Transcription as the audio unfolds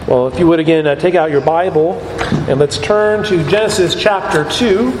Well, if you would again, take out your Bible and let's turn to Genesis chapter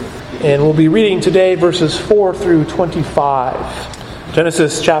 2, and we'll be reading today verses 4 through 25.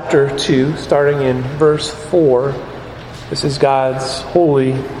 Genesis chapter 2, starting in verse 4. This is God's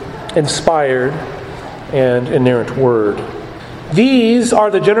holy, inspired, and inerrant word. These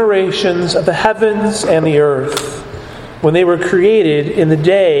are the generations of the heavens and the earth, when they were created in the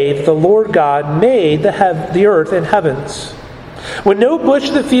day that the Lord God made the earth and heavens. When no bush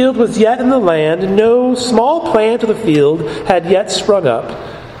of the field was yet in the land, and no small plant of the field had yet sprung up.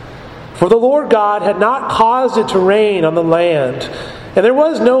 For the Lord God had not caused it to rain on the land, and there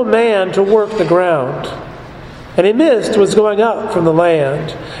was no man to work the ground. And a mist was going up from the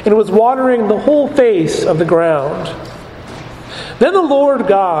land, and was watering the whole face of the ground. Then the Lord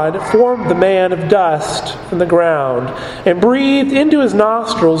God formed the man of dust from the ground, and breathed into his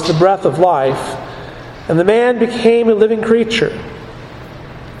nostrils the breath of life, and the man became a living creature.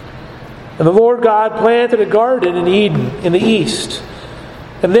 And the Lord God planted a garden in Eden in the east,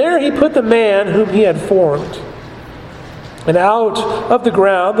 and there he put the man whom he had formed. And out of the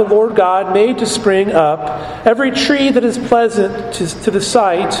ground the Lord God made to spring up every tree that is pleasant to the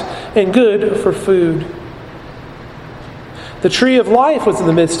sight and good for food. The tree of life was in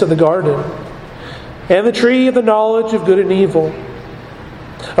the midst of the garden, and the tree of the knowledge of good and evil.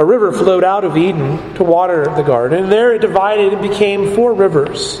 A river flowed out of Eden to water the garden, and there it divided and became 4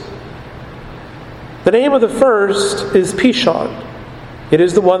 rivers. The name of the first is Pishon. It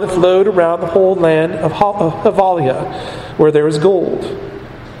is the one that flowed around the whole land of Havilah, where there is gold.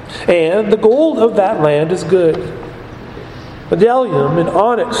 And the gold of that land is good. Bdellium and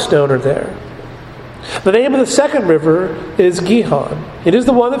onyx stone are there. The name of the second river is Gihon. It is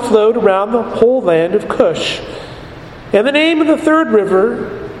the one that flowed around the whole land of Cush. And the name of the third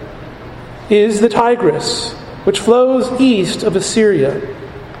river is the Tigris, which flows east of Assyria.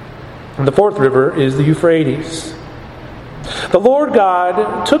 And the fourth river is the Euphrates. The Lord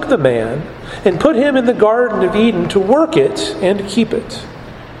God took the man and put him in the Garden of Eden to work it and to keep it.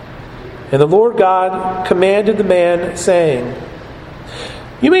 And the Lord God commanded the man, saying,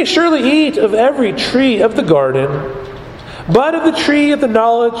 "You may surely eat of every tree of the garden, but of the tree of the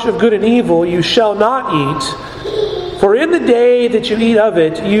knowledge of good and evil you shall not eat, for in the day that you eat of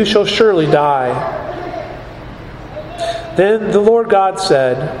it you shall surely die." Then the Lord God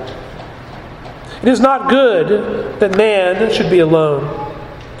said, "It is not good that man should be alone.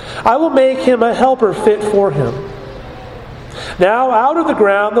 I will make him a helper fit for him." Now out of the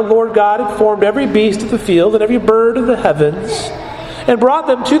ground the Lord God had formed every beast of the field and every bird of the heavens, and brought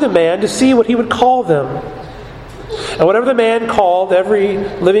them to the man to see what he would call them. And whatever the man called every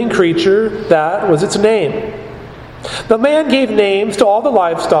living creature, that was its name. The man gave names to all the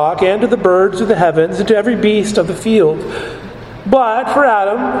livestock, and to the birds of the heavens, and to every beast of the field. But for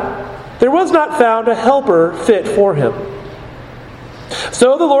Adam there was not found a helper fit for him.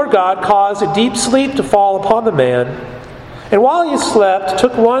 So the Lord God caused a deep sleep to fall upon the man, and while he slept,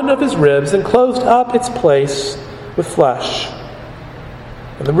 took one of his ribs and closed up its place with flesh.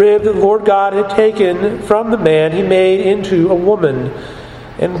 And the rib that the Lord God had taken from the man he made into a woman,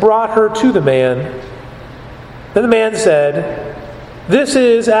 and brought her to the man. Then the man said, This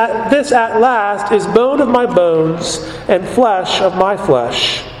at last is bone of my bones and flesh of my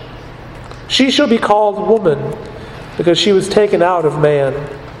flesh. She shall be called woman, because she was taken out of man.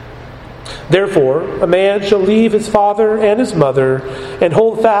 Therefore, a man shall leave his father and his mother, and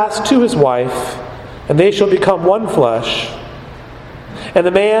hold fast to his wife, and they shall become one flesh. And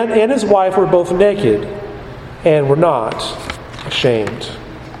the man and his wife were both naked, and were not ashamed.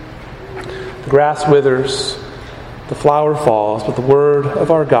 The grass withers, the flower falls, but the word of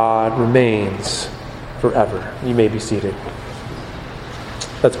our God remains forever. You may be seated.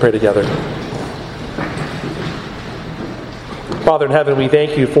 Let's pray together. Father in heaven, we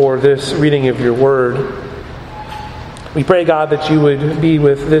thank you for this reading of your word. We pray, God, that you would be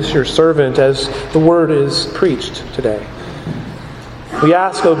with this, your servant, as the word is preached today. We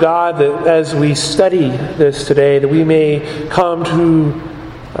ask, O God, that as we study this today, that we may come to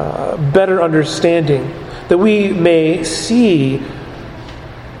better understanding, that we may see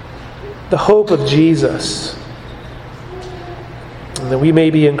the hope of Jesus, and that we may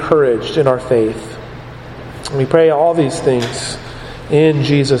be encouraged in our faith. And we pray all these things in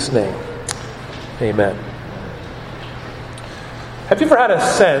Jesus' name. Amen. Have you ever had a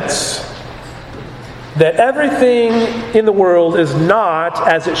sense that everything in the world is not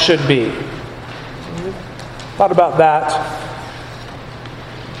as it should be? Thought about that?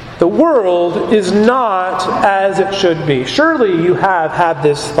 The world is not as it should be. Surely you have had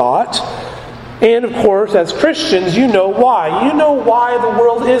this thought. And of course, as Christians, you know why. You know why the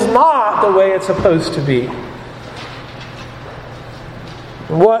world is not the way it's supposed to be.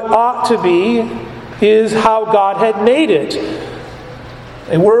 What ought to be is how God had made it.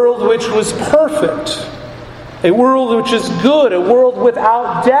 A world which was perfect. A world which is good. A world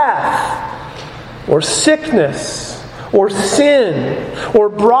without death, or sickness, or sin, or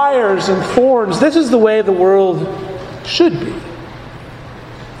briars and thorns. This is the way the world should be.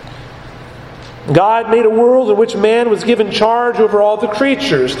 God made a world in which man was given charge over all the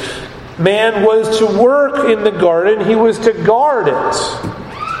creatures. Man was to work in the garden. He was to guard it.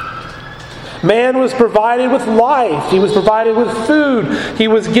 Man was provided with life. He was provided with food. He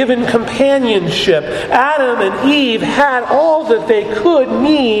was given companionship. Adam and Eve had all that they could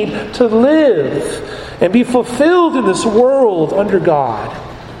need to live and be fulfilled in this world under God.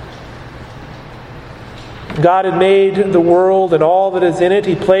 God had made the world and all that is in it.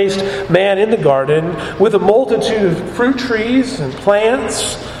 He placed man in the garden with a multitude of fruit trees and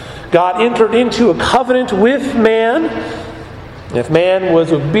plants. God entered into a covenant with man. If man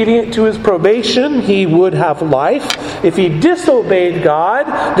was obedient to his probation, he would have life. If he disobeyed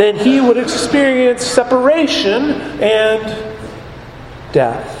God, then he would experience separation and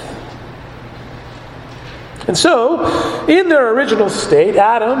death. And so, in their original state,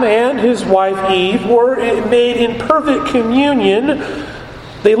 Adam and his wife Eve were made in perfect communion.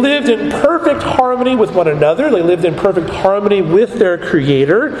 They lived in perfect harmony with one another. They lived in perfect harmony with their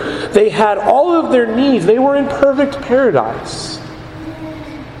Creator. They had all of their needs. They were in perfect paradise.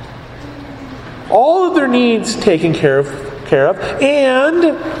 All of their needs taken care of,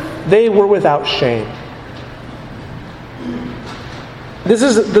 and they were without shame. This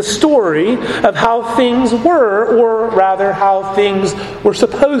is the story of how things were, or rather how things were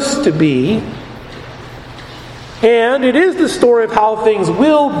supposed to be. And it is the story of how things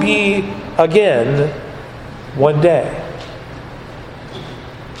will be again one day.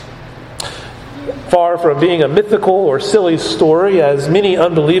 Far from being a mythical or silly story, as many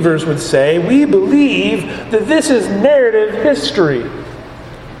unbelievers would say, we believe that this is narrative history.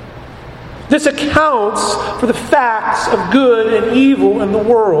 This accounts for the facts of good and evil in the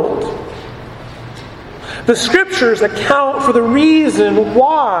world. The Scriptures account for the reason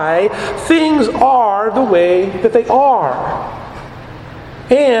why things are the way that they are,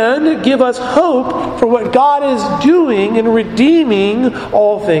 and give us hope for what God is doing in redeeming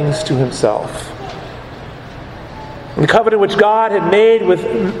all things to Himself. The covenant which God had made with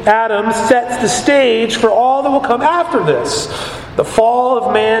Adam sets the stage for all that will come after this. The fall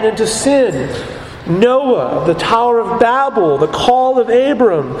of man into sin, Noah, the Tower of Babel, the call of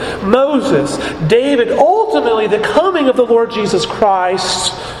Abram, Moses, David, ultimately the coming of the Lord Jesus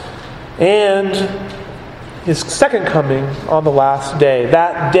Christ, and His second coming on the last day,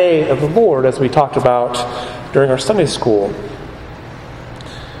 that day of the Lord, as we talked about during our Sunday school.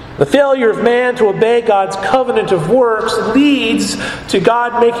 The failure of man to obey God's covenant of works leads to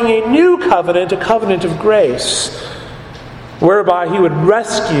God making a new covenant, a covenant of grace, whereby He would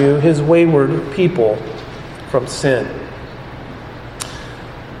rescue His wayward people from sin.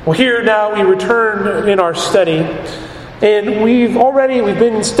 Well, here now we return in our study, and we've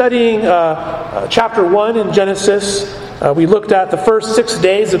been studying chapter 1 in Genesis. We looked at the first 6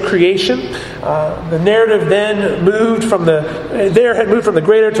 days of creation. The narrative then moved from the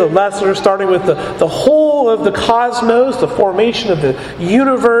greater to the lesser, starting with the whole of the cosmos, the formation of the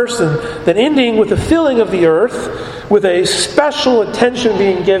universe, and then ending with the filling of the earth, with a special attention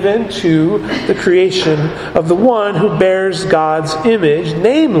being given to the creation of the one who bears God's image,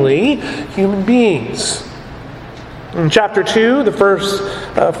 namely human beings. In chapter 2, the first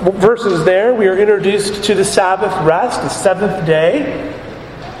verses there, we are introduced to the Sabbath rest, the seventh day,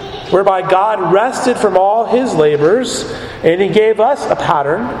 whereby God rested from all His labors, and He gave us a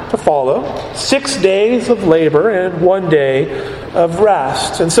pattern to follow. 6 days of labor and 1 day of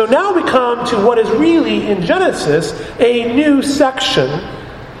rest. And so now we come to what is really, in Genesis, a new section,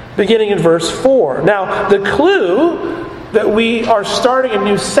 beginning in verse 4. Now, the clue that we are starting a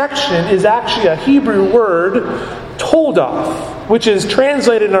new section is actually a Hebrew word, Toldoth, which is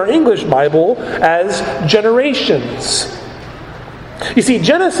translated in our English Bible as generations. You see,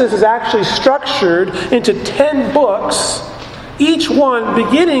 Genesis is actually structured into 10 books, each one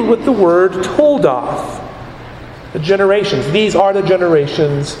beginning with the word Toldoth. The generations. These are the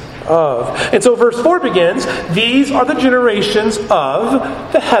generations of. And so verse 4 begins, these are the generations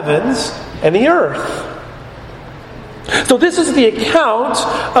of the heavens and the earth. So this is the account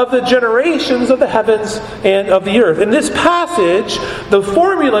of the generations of the heavens and of the earth. In this passage, the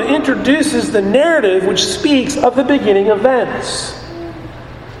formula introduces the narrative which speaks of the beginning events.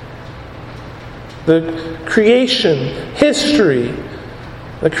 the creation history,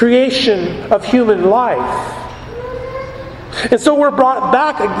 the creation of human life. And so we're brought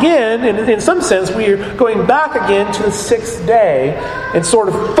back again, and in some sense we are going back again to the sixth day and sort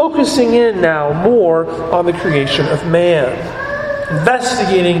of focusing in now more on the creation of man.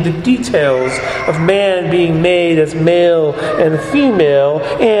 Investigating the details of man being made as male and female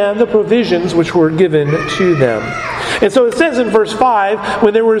and the provisions which were given to them. And so it says in verse 5,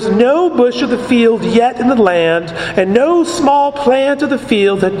 when there was no bush of the field yet in the land, and no small plant of the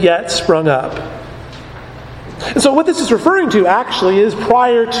field had yet sprung up. And so what this is referring to actually is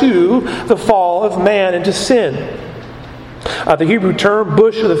prior to the fall of man into sin. The Hebrew term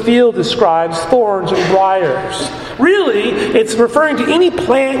bush of the field describes thorns and briars. Really, it's referring to any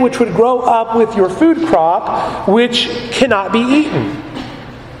plant which would grow up with your food crop which cannot be eaten.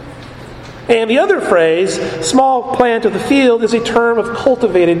 And the other phrase, small plant of the field, is a term of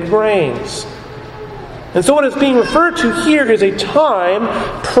cultivated grains. And so what is being referred to here is a time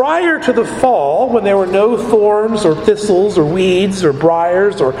prior to the fall when there were no thorns or thistles or weeds or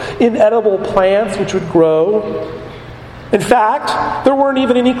briars or inedible plants which would grow. In fact, there weren't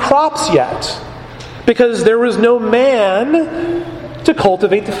even any crops yet because there was no man to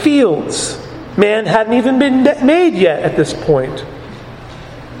cultivate the fields. Man hadn't even been made yet at this point.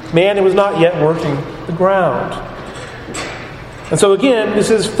 Man was not yet working the ground. And so again, this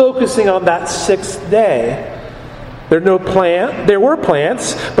is focusing on that sixth day. There were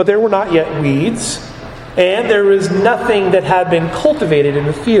plants, but there were not yet weeds. And there was nothing that had been cultivated in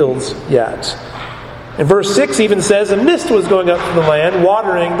the fields yet. And verse 6 even says a mist was going up from the land,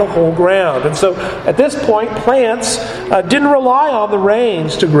 watering the whole ground. And so at this point, plants didn't rely on the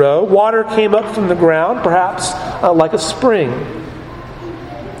rains to grow. Water came up from the ground, perhaps like a spring.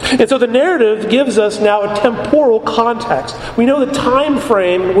 And so the narrative gives us now a temporal context. We know the time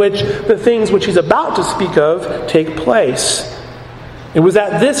frame in which the things which he's about to speak of take place. It was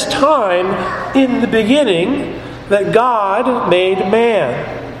at this time, in the beginning, that God made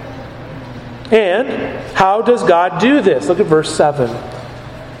man. And how does God do this? Look at verse 7.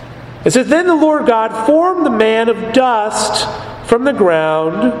 It says, "Then the Lord God formed the man of dust from the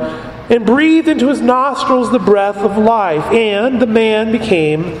ground and breathed into his nostrils the breath of life, and the man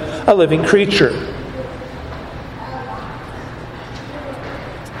became a living creature."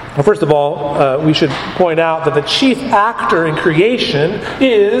 Well, first of all, we should point out that the chief actor in creation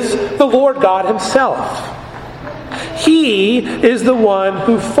is the Lord God himself. He is the one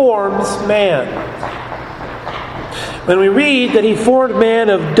who forms man. When we read that he formed man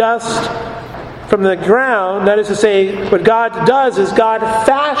of dust from the ground, that is to say, what God does is God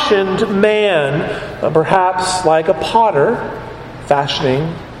fashioned man, perhaps like a potter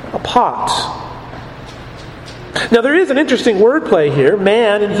fashioning a pot. Now there is an interesting wordplay here.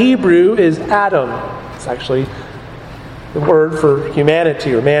 Man in Hebrew is Adam. It's actually the word for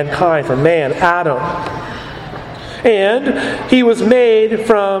humanity or mankind, for man, Adam. And he was made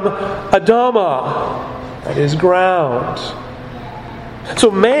from Adamah, that is ground. So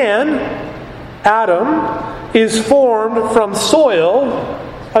man, Adam, is formed from soil,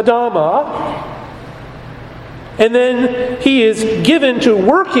 Adamah, and then he is given to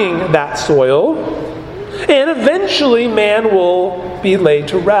working that soil, and eventually man will be laid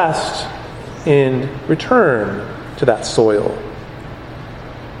to rest in return to that soil.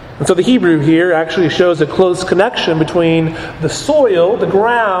 And so the Hebrew here actually shows a close connection between the soil, the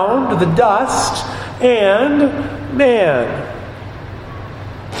ground, the dust, and man.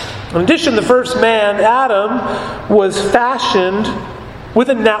 In addition, the first man, Adam, was fashioned with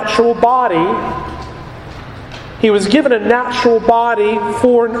a natural body. He was given a natural body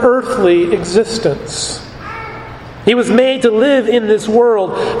for an earthly existence. He was made to live in this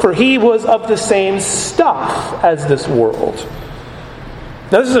world, for he was of the same stuff as this world.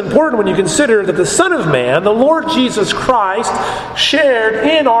 Now, this is important when you consider that the Son of Man, the Lord Jesus Christ, shared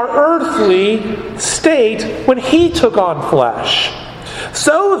in our earthly state when he took on flesh,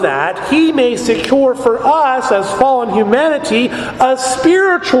 so that he may secure for us as fallen humanity a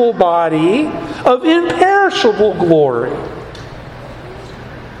spiritual body of imperishable glory.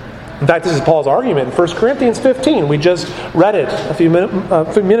 In fact, this is Paul's argument in 1 Corinthians 15. We just read it a few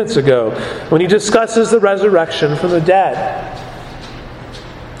minutes ago when he discusses the resurrection from the dead.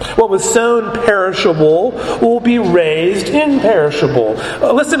 What was sown perishable will be raised imperishable.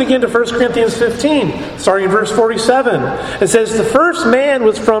 Listen again to 1 Corinthians 15, starting in verse 47. It says, "The first man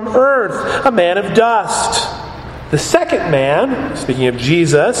was from earth, a man of dust. The second man," speaking of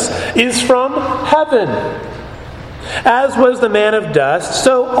Jesus, "is from heaven. As was the man of dust,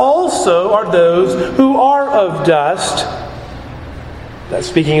 so also are those who are of dust. That's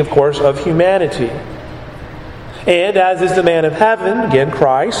speaking, of course, of humanity. And as is the man of heaven, again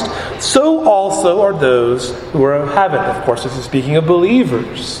Christ, so also are those who are of heaven. Of course, this is speaking of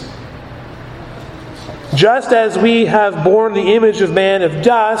believers. Just as we have borne the image of man of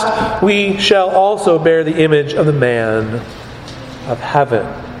dust, we shall also bear the image of the man of heaven.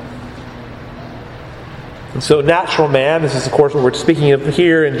 And so natural man, this is of course what we're speaking of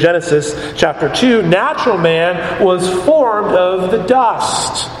here in Genesis chapter 2, natural man was formed of the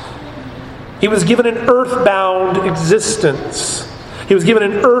dust. He was given an earthbound existence. He was given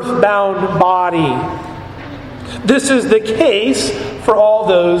an earthbound body. This is the case for all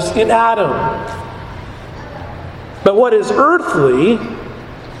those in Adam. But what is earthly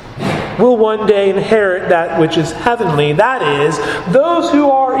will one day inherit that which is heavenly. That is, those who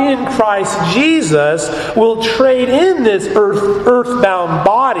are in Christ Jesus will trade in this earthbound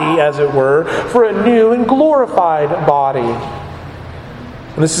body, as it were, for a new and glorified body.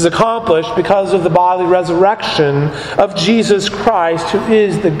 And this is accomplished because of the bodily resurrection of Jesus Christ, who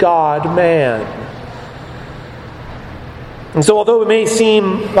is the God-man. And so although it may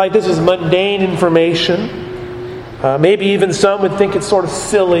seem like this is mundane information, maybe even some would think it's sort of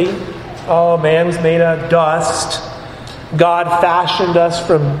silly. Oh, man was made out of dust. God fashioned us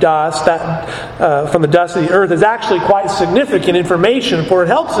from dust. From the dust of the earth is actually quite significant information, for it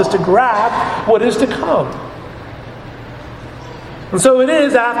helps us to grab what is to come. And so it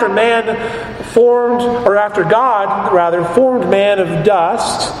is after God formed man of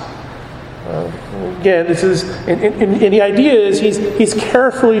dust. Again, this is, and the idea is he's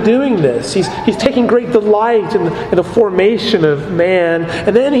carefully doing this. He's taking great delight in the formation of man,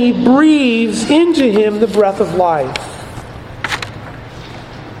 and then he breathes into him the breath of life.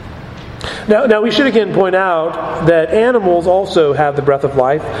 Now we should again point out that animals also have the breath of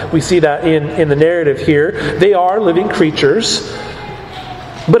life. We see that in the narrative here. They are living creatures.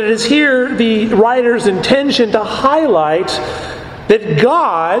 But it is here the writer's intention to highlight that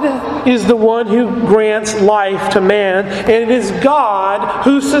God is the one who grants life to man, and it is God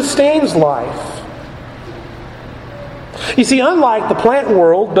who sustains life. You see, unlike the plant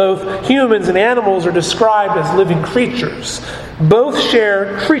world, both humans and animals are described as living creatures. Both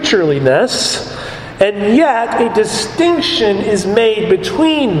share creatureliness, and yet a distinction is made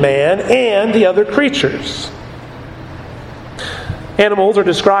between man and the other creatures. Animals are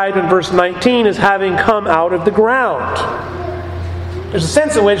described in verse 19 as having come out of the ground. There's a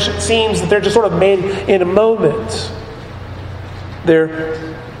sense in which it seems that they're just sort of made in a moment.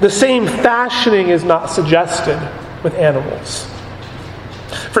 The same fashioning is not suggested with animals.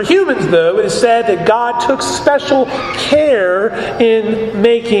 For humans, though, it is said that God took special care in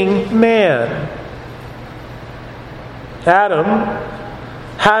making man. Adam,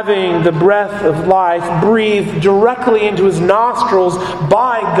 having the breath of life breathed directly into his nostrils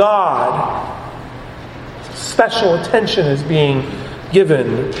by God, special attention is being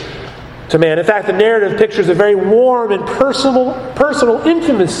given to man. In fact, the narrative pictures a very warm and personal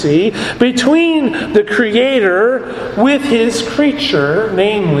intimacy between the Creator with his creature,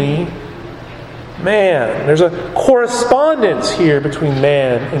 namely man. There's a correspondence here between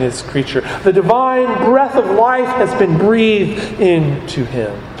man and his creature. The divine breath of life has been breathed into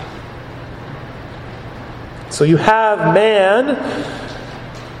him. So you have man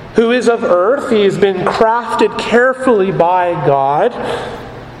who is of earth. He has been crafted carefully by God.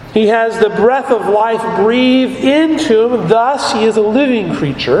 He has the breath of life breathed into him. Thus, he is a living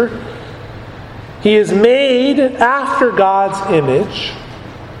creature. He is made after God's image.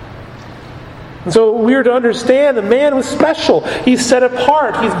 And so we are to understand that man was special. He's set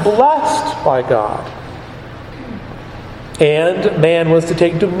apart. He's blessed by God. And man was to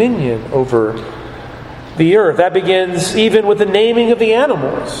take dominion over the earth. That begins even with the naming of the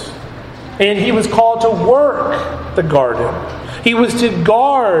animals. And he was called to work the garden. He was to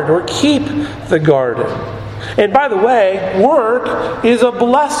guard or keep the garden. And by the way, work is a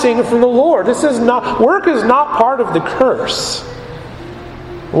blessing from the Lord. Work is not part of the curse.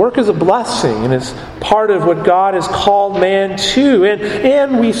 Work is a blessing, and it's part of what God has called man to.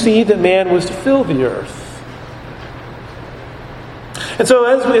 And we see that man was to fill the earth. And so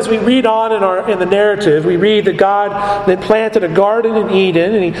as we read on in the narrative, we read that God then planted a garden in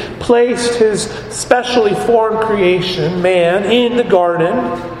Eden, and He placed His specially formed creation, man, in the garden.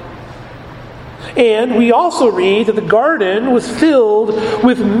 And we also read that the garden was filled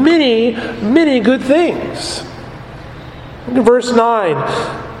with many, many good things. In verse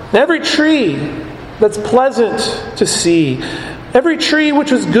 9, every tree that's pleasant to see, every tree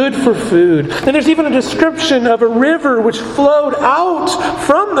which was good for food. And there's even a description of a river which flowed out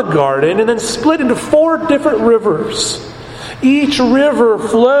from the garden and then split into 4 different rivers. Each river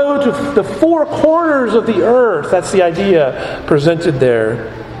flowed to the four corners of the earth. That's the idea presented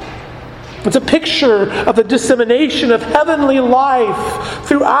there. It's a picture of the dissemination of heavenly life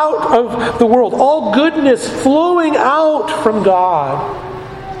throughout of the world. All goodness flowing out from God.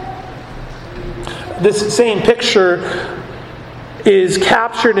 This same picture is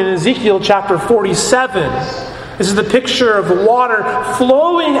captured in Ezekiel chapter 47. This is the picture of the water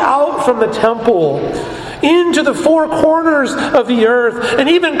flowing out from the temple into the four corners of the earth, and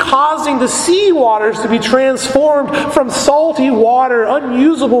even causing the sea waters to be transformed from salty water,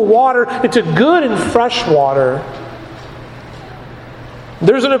 unusable water, into good and fresh water.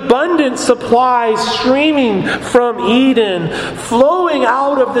 There's an abundant supply streaming from Eden, flowing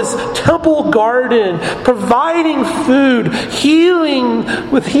out of this temple garden, providing food,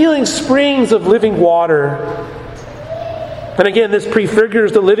 healing with healing springs of living water. And again, this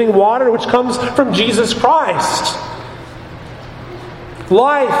prefigures the living water which comes from Jesus Christ.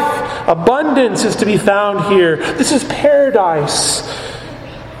 Life, abundance is to be found here. This is paradise.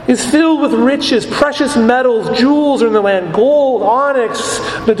 It's filled with riches, precious metals, jewels are in the land, gold, onyx,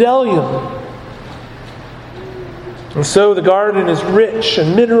 bdellium. And so the garden is rich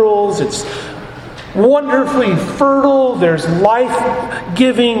in minerals. It's wonderfully fertile. There's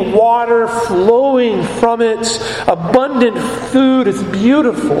life-giving water flowing from it. Abundant food. It's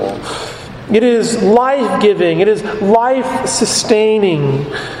beautiful. It is life-giving. It is life-sustaining.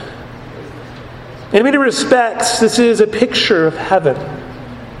 In many respects, this is a picture of heaven.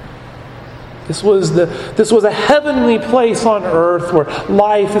 This was a heavenly place on earth where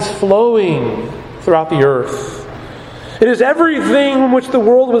life is flowing throughout the earth. It is everything in which the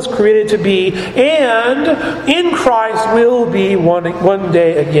world was created to be, and in Christ will be one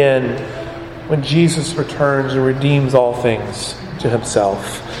day again when Jesus returns and redeems all things to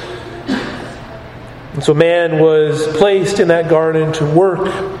himself. And so man was placed in that garden to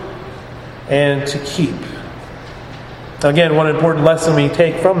work and to keep. Again, one important lesson we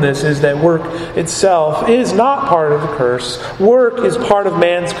take from this is that work itself is not part of the curse. Work is part of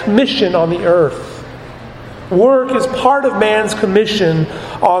man's commission on the earth. Work is part of man's commission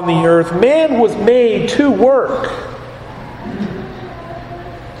on the earth. Man was made to work.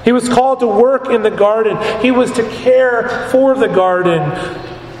 He was called to work in the garden. He was to care for the garden.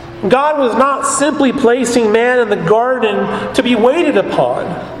 God was not simply placing man in the garden to be waited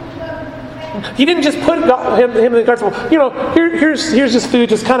upon. He didn't just put him in the garden. Here's this food,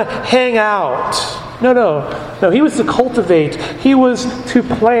 just kind of hang out. No. He was to cultivate. He was to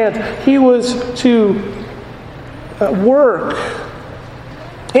plant. He was to work.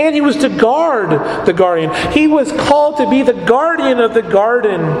 And he was to guard the garden. He was called to be the guardian of the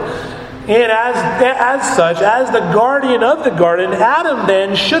garden. And as such, as the guardian of the garden, Adam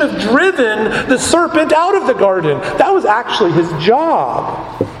then should have driven the serpent out of the garden. That was actually his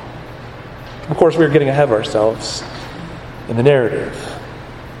job. Of course, we're getting ahead of ourselves in the narrative.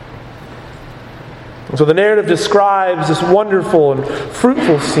 And so the narrative describes this wonderful and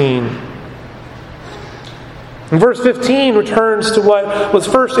fruitful scene. And verse 15 returns to what was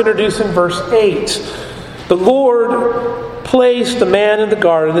first introduced in verse 8. The Lord placed the man in the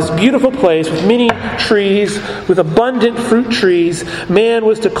garden, this beautiful place with many trees, with abundant fruit trees. Man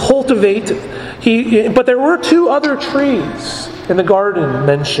was to cultivate. But there were two other trees in the garden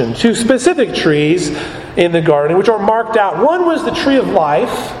mentioned, two specific trees in the garden, which are marked out. One was the tree of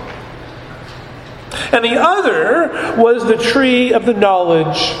life, and the other was the tree of the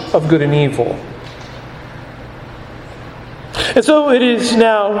knowledge of good and evil. And so it is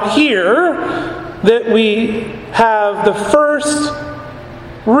now here that we have the first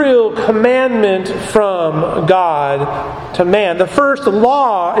real commandment from God to man. The first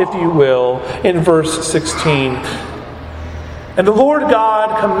law, if you will, in verse 16. And the Lord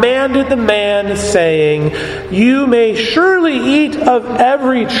God commanded the man, saying, "You may surely eat of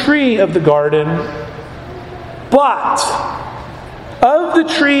every tree of the garden, but of the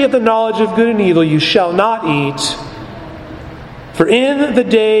tree of the knowledge of good and evil you shall not eat. For in the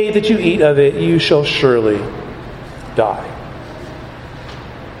day that you eat of it, you shall surely die."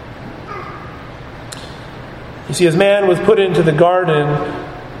 You see, as man was put into the garden,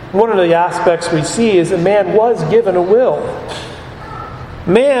 one of the aspects we see is that man was given a will.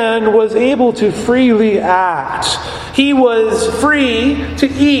 Man was able to freely act. He was free to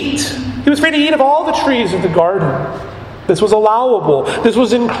eat. He was free to eat of all the trees of the garden. This was allowable. This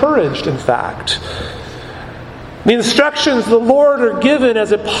was encouraged, in fact. The instructions of the Lord are given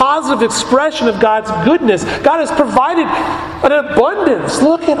as a positive expression of God's goodness. God has provided an abundance.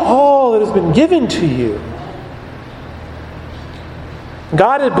 Look at all that has been given to you.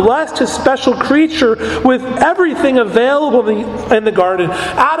 God had blessed his special creature with everything available in the garden.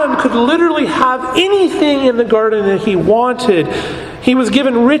 Adam could literally have anything in the garden that he wanted. He was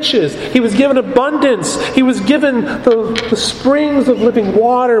given riches. He was given abundance. He was given the springs of living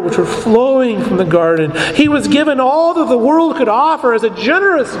water which were flowing from the garden. He was given all that the world could offer as a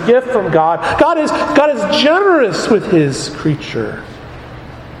generous gift from God. God is generous with his creature.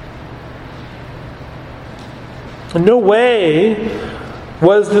 In no way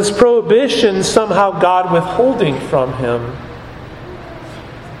was this prohibition somehow God withholding from him.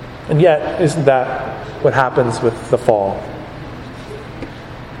 And yet, isn't that what happens with the fall?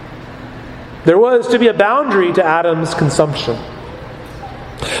 There was to be a boundary to Adam's consumption.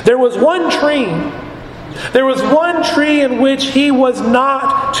 There was one tree. There was one tree in which he was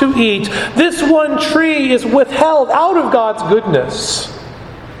not to eat. This one tree is withheld out of God's goodness.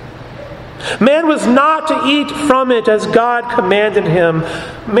 Man was not to eat from it as God commanded him.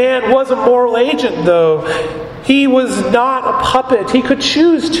 Man was a moral agent, though. He was not a puppet. He could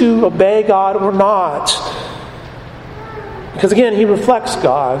choose to obey God or not. Because again, he reflects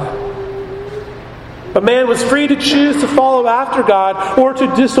God. But man was free to choose to follow after God or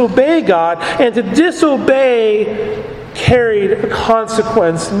to disobey God. And to disobey carried a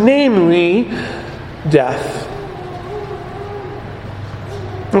consequence, namely death.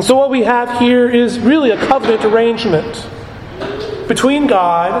 And so what we have here is really a covenant arrangement between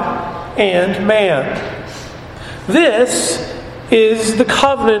God and man. This is the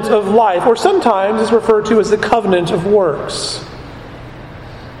covenant of life, or sometimes is referred to as the covenant of works.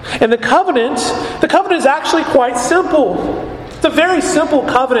 And the covenant is actually quite simple. It's a very simple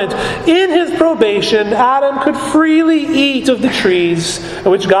covenant. In his probation, Adam could freely eat of the trees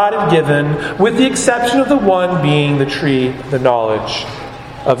which God had given, with the exception of the one being the tree, the knowledge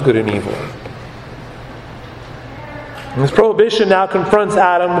of good and evil. And this prohibition now confronts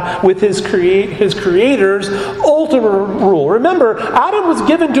Adam with his Creator's ultimate rule. Remember, Adam was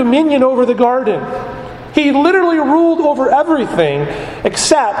given dominion over the garden. He literally ruled over everything,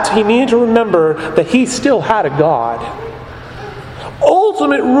 except he needed to remember that he still had a God.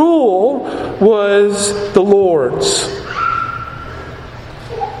 Ultimate rule was the Lord's.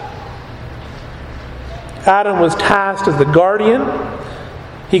 Adam was tasked as the guardian.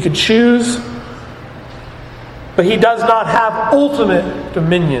 He could choose, but he does not have ultimate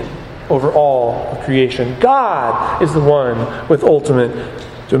dominion over all of creation. God is the one with ultimate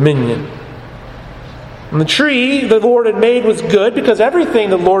dominion. And the tree the Lord had made was good, because everything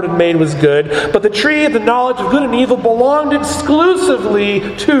the Lord had made was good, but the tree of the knowledge of good and evil belonged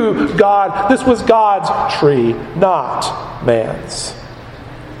exclusively to God. This was God's tree, not man's.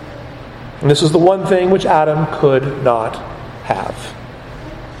 And this was the one thing which Adam could not have.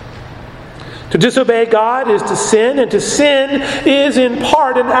 To disobey God is to sin, and to sin is in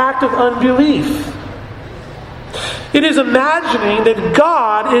part an act of unbelief. It is imagining that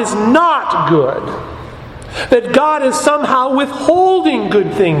God is not good, that God is somehow withholding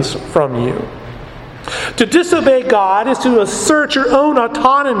good things from you. To disobey God is to assert your own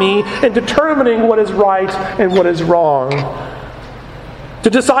autonomy in determining what is right and what is wrong. To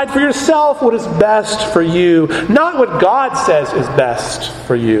decide for yourself what is best for you, not what God says is best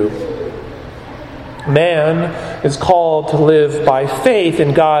for you. Man is called to live by faith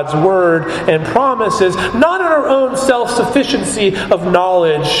in God's word and promises, not in our own self-sufficiency of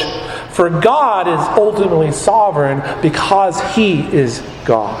knowledge. For God is ultimately sovereign because He is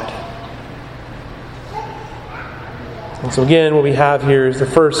God. And so again, what we have here is the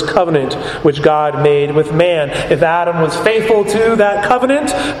first covenant which God made with man. If Adam was faithful to that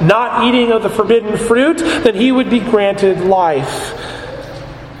covenant, not eating of the forbidden fruit, then he would be granted life.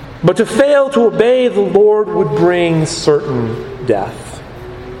 But to fail to obey the Lord would bring certain death.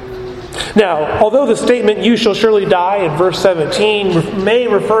 Now, although the statement, "you shall surely die," in verse 17 may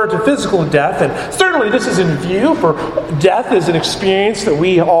refer to physical death, and certainly this is in view, for death is an experience that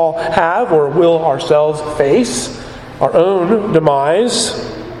we all have or will ourselves face, our own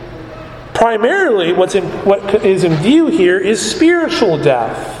demise. Primarily, what is in view here is spiritual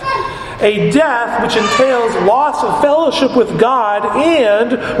death. A death which entails loss of fellowship with God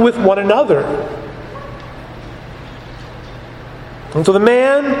and with one another. And so the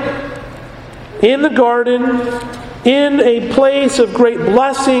man in the garden, in a place of great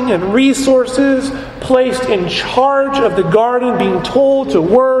blessing and resources, placed in charge of the garden, being told to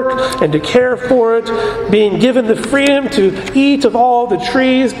work and to care for it, being given the freedom to eat of all the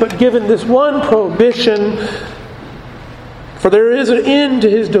trees, but given this one prohibition, for there is an end to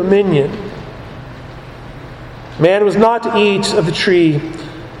his dominion. Man was not to eat of the tree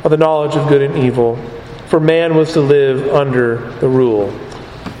of the knowledge of good and evil, for man was to live under the rule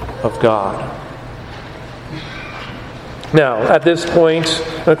of God. Now, at this point,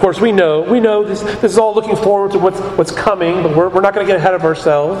 and of course we know this is all looking forward to what's coming, but we're not going to get ahead of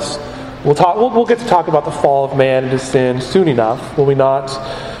ourselves. We'll get to talk about the fall of man and his sin soon enough, will we not?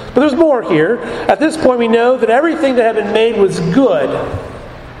 But there's more here. At this point, we know that everything that had been made was good.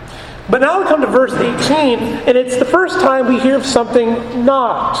 But now we come to verse 18, and it's the first time we hear of something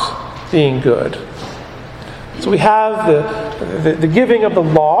not being good. So we have the giving of the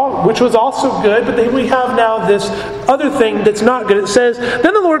law, which was also good, but then we have now this other thing that's not good. It says,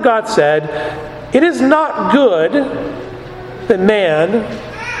 "Then the Lord God said, 'It is not good that man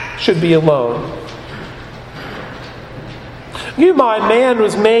should be alone.'" Keep in mind, man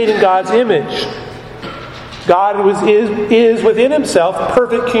was made in God's image. God is within himself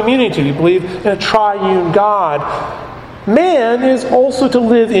perfect community. We believe in a triune God. Man is also to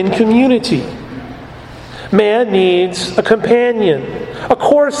live in community. Man needs a companion, a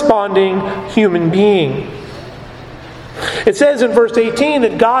corresponding human being. It says in verse 18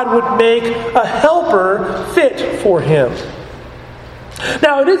 that God would make a helper fit for him.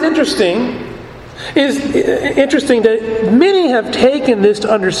 Now, it is interesting that many have taken this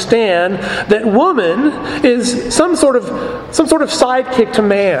to understand that woman is some sort of sidekick to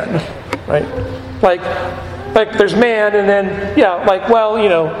man, right? Like there's man, and then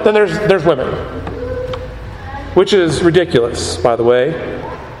then there's women, which is ridiculous, by the way.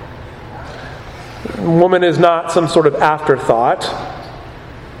 Woman is not some sort of afterthought.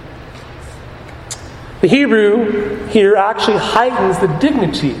 The Hebrew here actually heightens the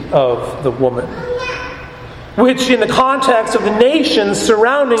dignity of the woman, which in the context of the nations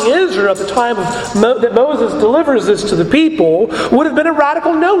surrounding Israel at the time that Moses delivers this to the people would have been a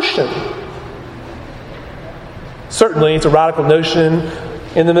radical notion. Certainly it's a radical notion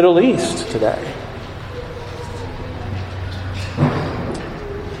in the Middle East today.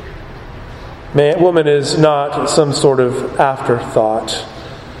 Woman is not some sort of afterthought.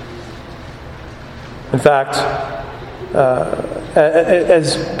 In fact,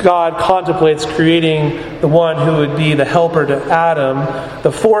 as God contemplates creating the one who would be the helper to Adam,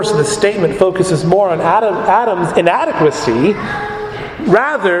 the force of the statement focuses more on Adam's inadequacy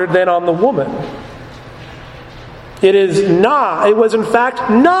rather than on the woman. It was in fact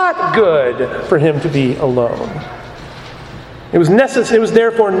not good for him to be alone. It was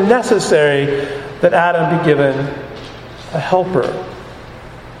therefore necessary that Adam be given a helper.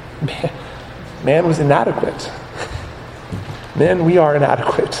 Man was inadequate. Men, we are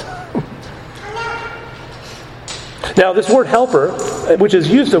inadequate. Now, this word helper, which is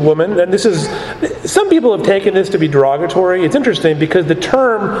used of woman, and some people have taken this to be derogatory. It's interesting because the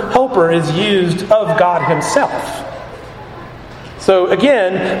term helper is used of God himself. So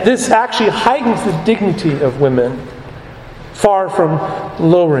again, this actually heightens the dignity of women, far from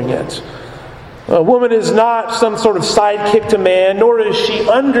lowering it. A woman is not some sort of sidekick to man, nor is she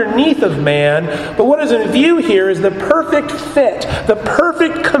underneath of man. But what is in view here is the perfect fit, the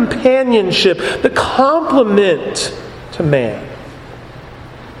perfect companionship, the complement to man.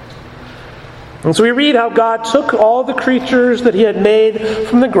 And so we read how God took all the creatures that he had made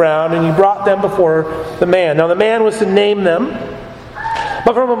from the ground and he brought them before the man. Now the man was to name them.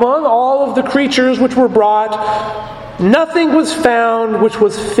 But from among all of the creatures which were brought, nothing was found which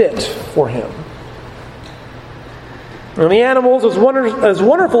was fit for him. And the animals, as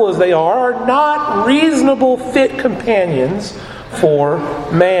wonderful as they are not reasonable fit companions for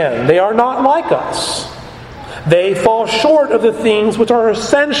man. They are not like us. They fall short of the things which are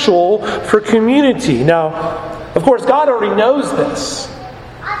essential for community. Now, of course, God already knows this.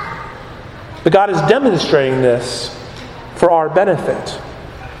 But God is demonstrating this for our benefit.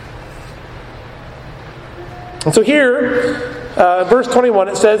 And so here, verse 21,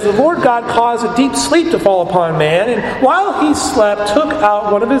 it says, "The Lord God caused a deep sleep to fall upon man, and while he slept, took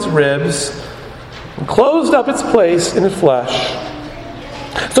out one of his ribs, and closed up its place in the flesh."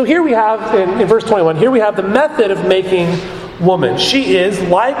 So here we have, in verse 21, here we have the method of making woman. She is,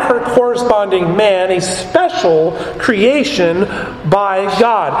 like her corresponding man, a special creation by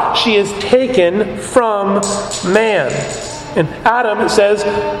God. She is taken from man. And Adam, it says,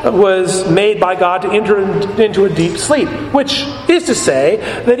 was made by God to enter into a deep sleep, which is to say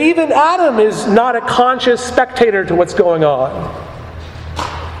that even Adam is not a conscious spectator to what's going on.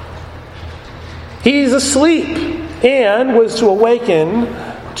 He's asleep and was to awaken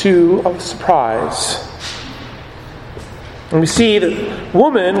to a surprise. And we see that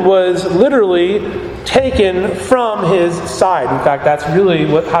woman was literally taken from his side. In fact, that's really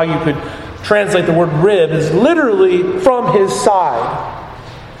how you could translate the word rib, is literally from his side.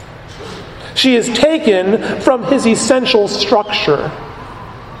 She is taken from his essential structure.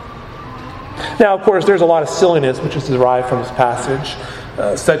 Now, of course, there's a lot of silliness which is derived from this passage,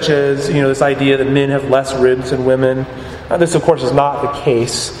 such as this idea that men have less ribs than women. This, of course, is not the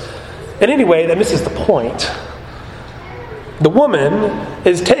case. And anyway, that misses the point. The woman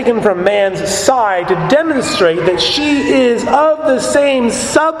is taken from man's side to demonstrate that she is of the same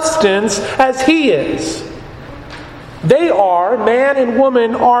substance as he is. Man and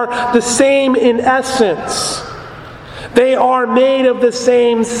woman are the same in essence. They are made of the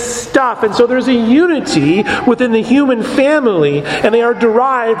same stuff. And so there's a unity within the human family, and they are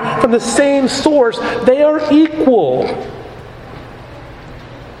derived from the same source. They are equal.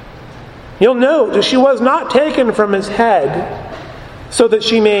 You'll note that she was not taken from his head so that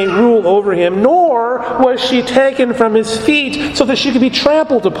she may rule over him, nor was she taken from his feet so that she could be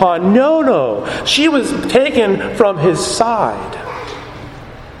trampled upon. No. She was taken from his side.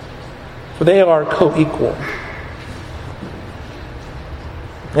 For they are co-equal.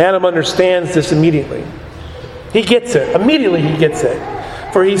 Adam understands this immediately. He gets it. Immediately he gets it.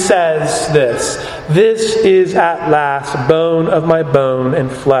 For he says this is at last bone of my bone and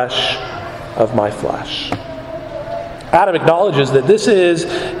flesh of my flesh. Adam acknowledges that this is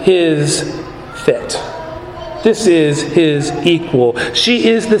his fit. This is his equal. She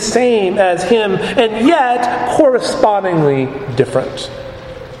is the same as him, and yet correspondingly different.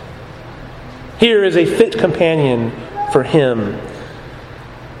 Here is a fit companion for him.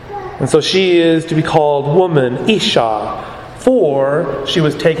 And so she is to be called woman, Isha, for she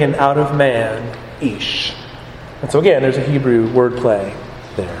was taken out of man, Ish. And so again, there's a Hebrew wordplay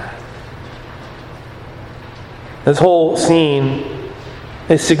there. This whole scene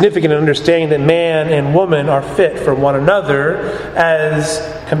is significant in understanding that man and woman are fit for one another as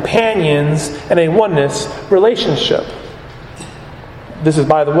companions in a oneness relationship. This is,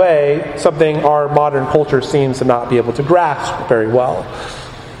 by the way, something our modern culture seems to not be able to grasp very well.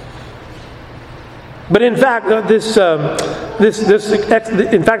 But in fact, this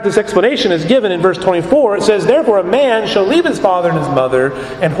explanation is given in verse 24. It says, "Therefore a man shall leave his father and his mother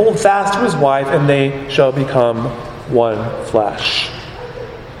and hold fast to his wife, and they shall become one flesh."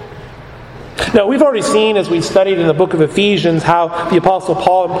 Now, we've already seen, as we studied in the book of Ephesians, how the Apostle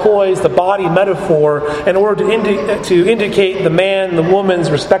Paul employs the body metaphor in order to indicate the man and the woman's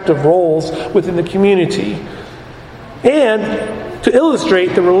respective roles within the community, and to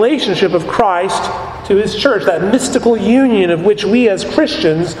illustrate the relationship of Christ to his church, that mystical union of which we as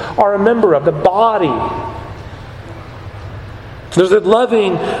Christians are a member of, the body.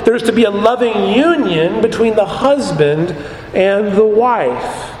 There's to be a loving union between the husband and the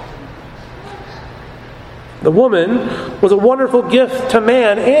wife. The woman was a wonderful gift to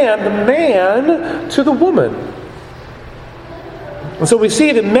man, and the man to the woman. And so we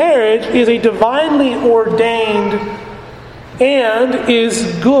see that marriage is a divinely ordained and is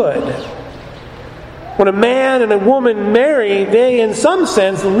good. When a man and a woman marry, they in some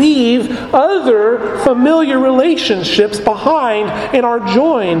sense leave other familiar relationships behind and are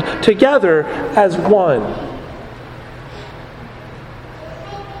joined together as one.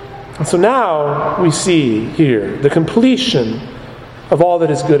 And so now we see here the completion of all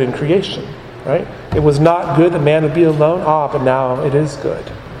that is good in creation. Right? It was not good that man would be alone. But now it is good.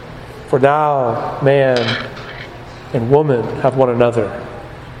 For now man and woman have one another.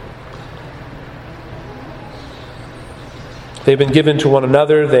 They've been given to one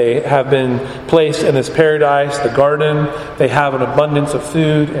another. They have been placed in this paradise, the garden. They have an abundance of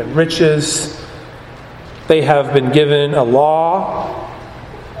food and riches. They have been given a law.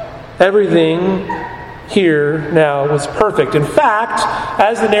 Everything here now was perfect. In fact,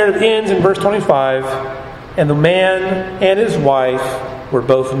 as the narrative ends in verse 25, and the man and his wife were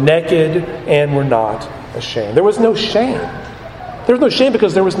both naked and were not ashamed. There was no shame. There was no shame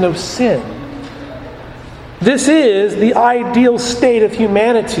because there was no sin. This is the ideal state of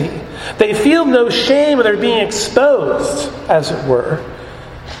humanity. They feel no shame when they're being exposed, as it were.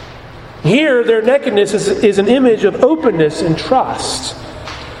 Here, their nakedness is an image of openness and trust.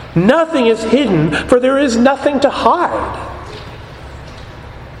 Nothing is hidden, for there is nothing to hide.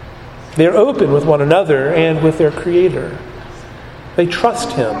 They are open with one another and with their Creator. They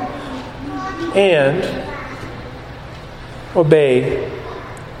trust Him and obey,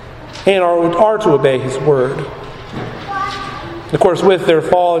 and are to obey His Word. Of course, with their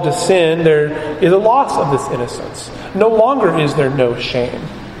fall into sin, there is a loss of this innocence. No longer is there no shame.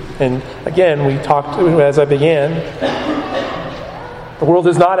 And again, we talked, as I began, the world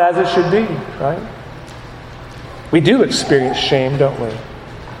is not as it should be, right? We do experience shame, don't we?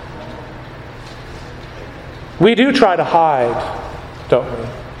 We do try to hide, don't we?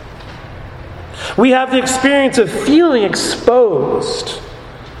 We have the experience of feeling exposed.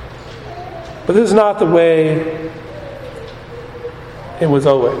 But this is not the way it was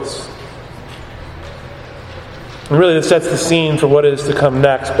always. And really this sets the scene for what is to come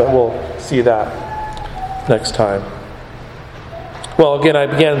next, but we'll see that next time. Well, again, I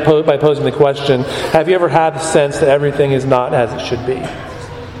began by posing the question, have you ever had the sense that everything is not as it should be?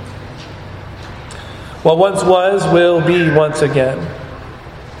 What once was will be once again.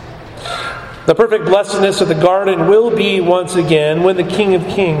 The perfect blessedness of the garden will be once again when the King of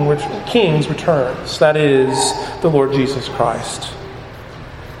Kings returns. That is, the Lord Jesus Christ.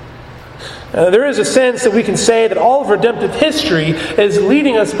 There is a sense that we can say that all of redemptive history is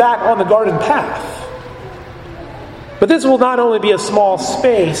leading us back on the garden path. But this will not only be a small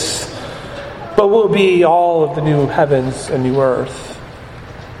space, but will be all of the new heavens and new earth.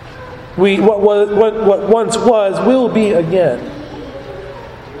 What once was will be again.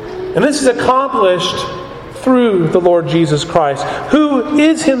 And this is accomplished through the Lord Jesus Christ, who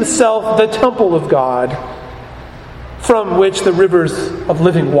is himself the temple of God, from which the rivers of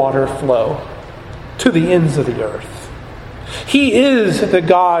living water flow to the ends of the earth. He is the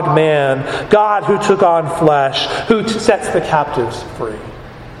God-man, God who took on flesh, who sets the captives free.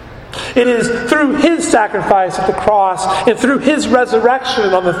 It is through his sacrifice at the cross and through his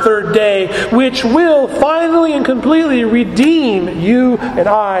resurrection on the third day, which will finally and completely redeem you and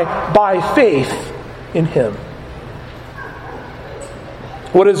I by faith in him.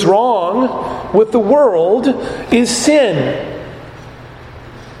 What is wrong with the world is sin.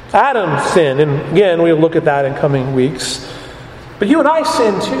 Adam's sin, and again, we'll look at that in coming weeks. But you and I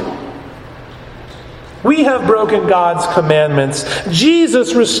sin too. We have broken God's commandments.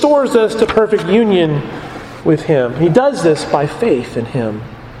 Jesus restores us to perfect union with him. He does this by faith in him.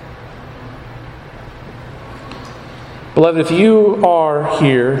 Beloved, if you are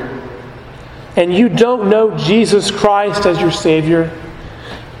here and you don't know Jesus Christ as your Savior,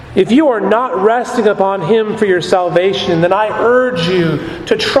 if you are not resting upon him for your salvation, then I urge you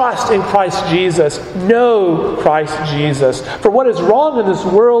to trust in Christ Jesus. Know Christ Jesus. For what is wrong in this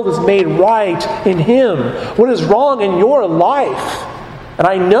world is made right in him. What is wrong in your life? And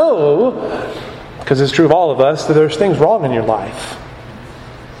I know, because it's true of all of us, that there's things wrong in your life.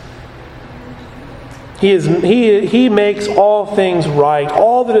 He makes all things right.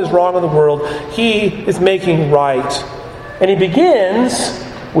 All that is wrong in the world, he is making right. And he begins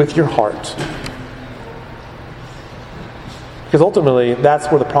with your heart. Because ultimately, that's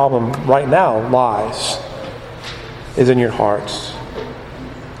where the problem right now lies, is in your heart.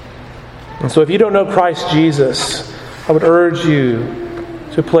 And so if you don't know Christ Jesus, I would urge you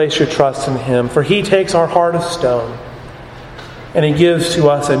to place your trust in him, for he takes our heart of stone and he gives to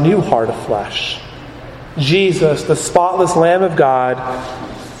us a new heart of flesh. Jesus, the spotless Lamb of God,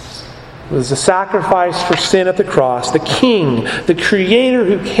 was the sacrifice for sin at the cross, the King, the Creator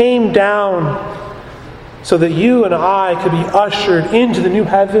who came down so that you and I could be ushered into the new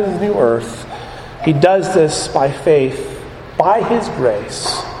heavens and new earth. He does this by faith, by his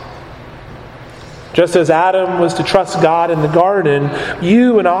grace. Just as Adam was to trust God in the garden,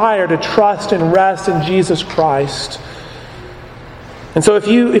 you and I are to trust and rest in Jesus Christ. And so if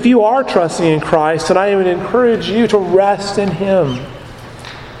you are trusting in Christ, then I would encourage you to rest in him.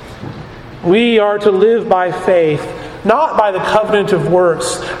 We are to live by faith, not by the covenant of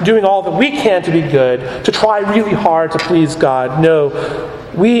works, doing all that we can to be good, to try really hard to please God. No,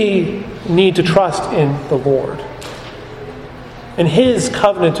 we need to trust in the Lord, in his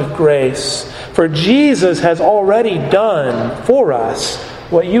covenant of grace. For Jesus has already done for us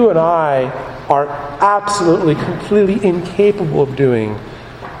what you and I are absolutely, completely incapable of doing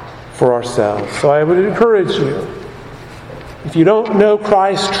for ourselves. So I would encourage you, if you don't know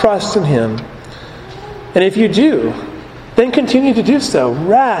Christ, trust in him. And if you do, then continue to do so.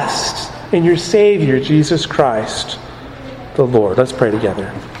 Rest in your Savior, Jesus Christ, the Lord. Let's pray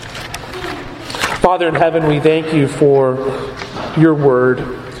together. Father in heaven, we thank you for your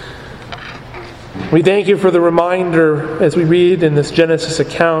word. We thank you for the reminder as we read in this Genesis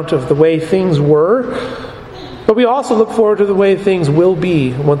account of the way things were, but we also look forward to the way things will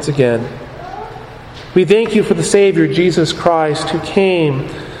be once again. We thank you for the Savior, Jesus Christ, who came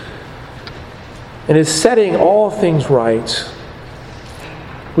and is setting all things right.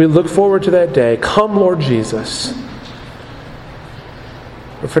 We look forward to that day. Come, Lord Jesus.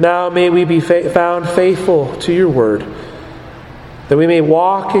 But for now, may we be found faithful to your word, that we may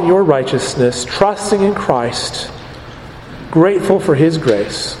walk in your righteousness, trusting in Christ, grateful for his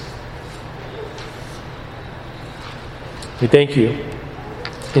grace. We thank you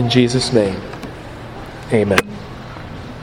in Jesus' name. Amen.